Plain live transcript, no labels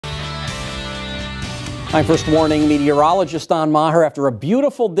My first warning, meteorologist Don Maher. After a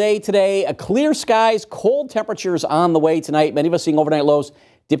beautiful day today, clear skies, cold temperatures on the way tonight. Many of us seeing overnight lows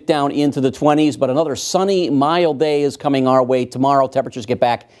dip down into the 20s, but another sunny, mild day is coming our way tomorrow. Temperatures get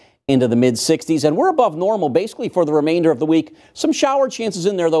back into the mid-60s, and we're above normal basically for the remainder of the week. Some shower chances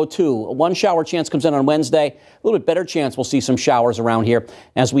in there, though, too. One shower chance comes in on Wednesday. A little bit better chance we'll see some showers around here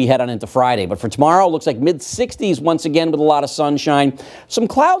as we head on into Friday. But for tomorrow, looks like mid-60s once again with a lot of sunshine. Some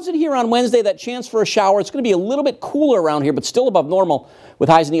clouds in here on Wednesday, that chance for a shower. It's going to be a little bit cooler around here, but still above normal with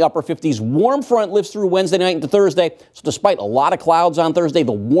highs in the upper 50s. Warm front lifts through Wednesday night into Thursday. So despite a lot of clouds on Thursday,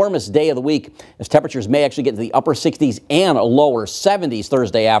 the warmest day of the week, as temperatures may actually get to the upper 60s and lower 70s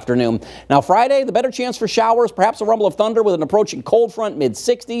Thursday afternoon. Now Friday, the better chance for showers, perhaps a rumble of thunder with an approaching cold front,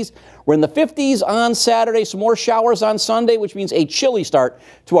 mid-60s. We're in the 50s on Saturday, some more showers on Sunday, which means a chilly start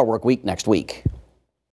to our work week next week.